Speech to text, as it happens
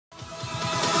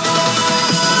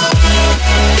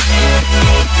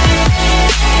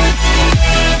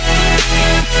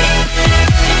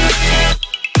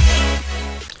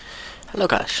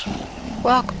Hello guys,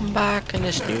 welcome back in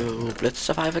this new Blitz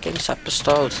Survivor Games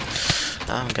episode.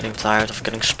 I'm getting tired of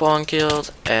getting spawn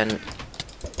killed and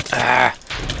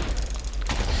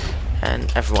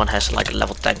everyone has like a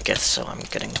level 10 kit, so I'm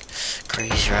getting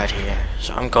crazy right here.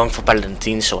 So I'm going for Paladin,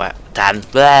 so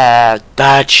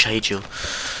Dutch, hate you.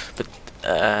 But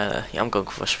yeah, I'm going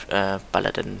for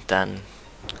Paladin then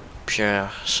pure,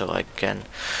 so I can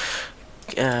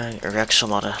wreck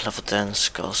some other level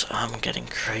 10s, cause I'm getting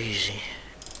crazy.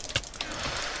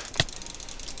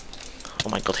 Oh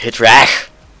my god, hit rag!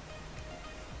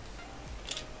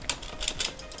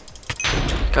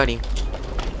 Got him.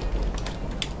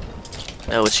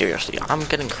 No, seriously, I'm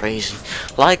getting crazy.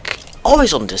 Like,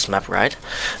 always on this map, right?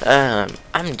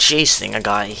 I'm chasing a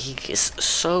guy. He is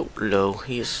so low.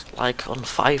 He is like on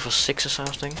 5 or 6 or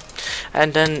something.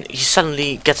 And then he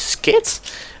suddenly gets his kit.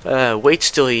 Waits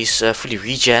till he's fully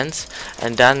regened.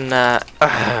 And then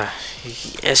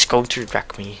he is going to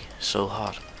wreck me so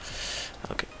hard.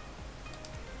 Okay.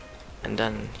 And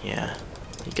then, yeah,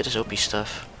 he gets his OP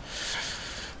stuff.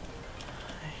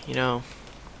 You know.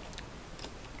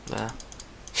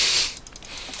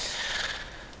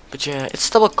 But yeah, it's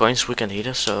double coins weekend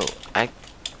either, so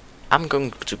I'm going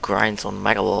to grind on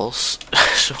mega walls.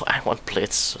 So I want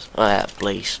blitz,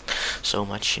 blaze so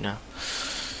much, you know.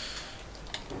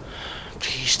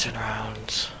 Please turn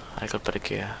around. I got better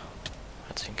gear,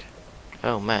 I think.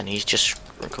 Oh man, he's just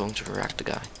going to wreck the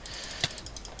guy.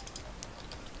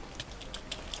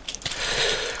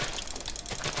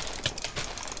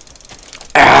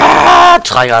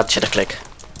 Tryhard, shit, click.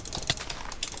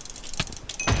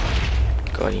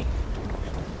 Got him.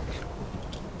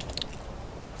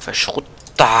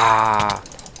 Verschrotta.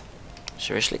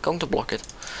 Seriously, going to block it?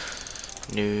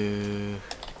 No.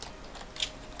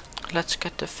 Let's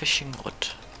get the fishing rod.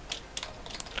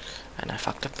 And I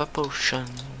fucked up my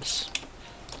potions.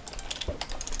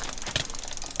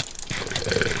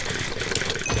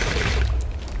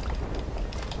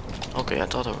 Okay, I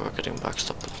thought I were getting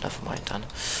backstopped, but never mind then.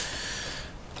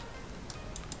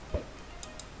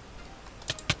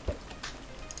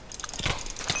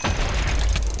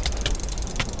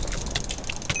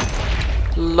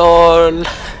 LOL.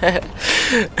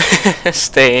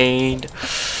 Stained.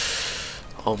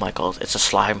 Oh my god, it's a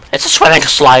slime. It's a swimming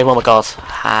slime, oh my god.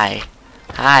 Hi.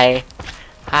 Hi.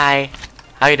 Hi.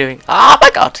 How you doing? Oh my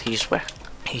god, he's where?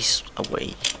 He's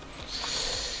away.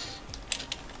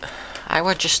 I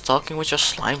was just talking with your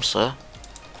slime, sir.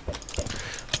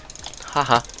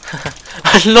 Haha.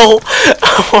 No!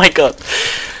 Oh my god.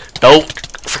 No!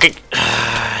 Freaking.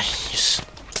 Yes.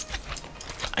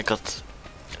 I got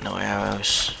no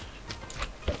arrows.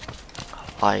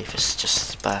 Life is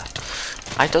just bad.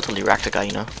 I totally wrecked the guy,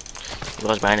 you know. He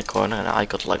was behind the corner and I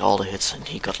got like all the hits and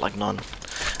he got like none.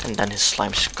 And then his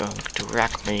slime's going to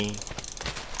wreck me.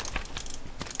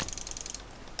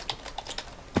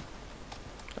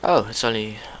 Oh, it's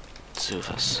only 2 of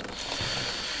us.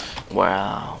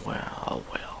 Well, oh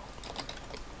well.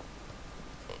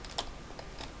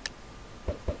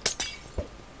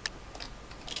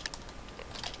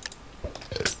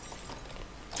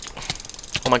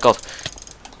 Oh my god.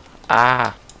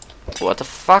 Ah. What the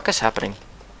fuck is happening?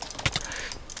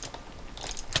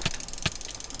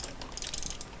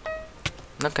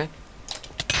 Okay.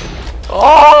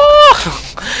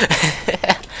 Oh!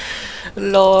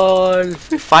 LOL.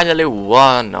 We finally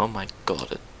won. Oh my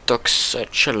god. It took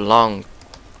such a long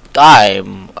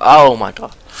time. Oh my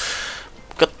god.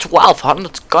 Got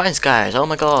 1200 coins, guys. Oh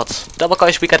my god. Double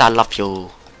coins weekend. I love you.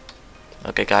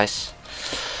 Okay, guys.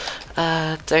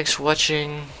 Thanks for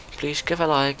watching. Please give a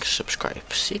like,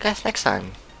 subscribe. See you guys next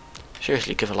time.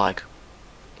 Seriously, give a like.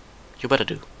 You better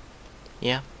do.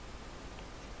 Yeah.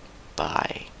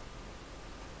 Bye.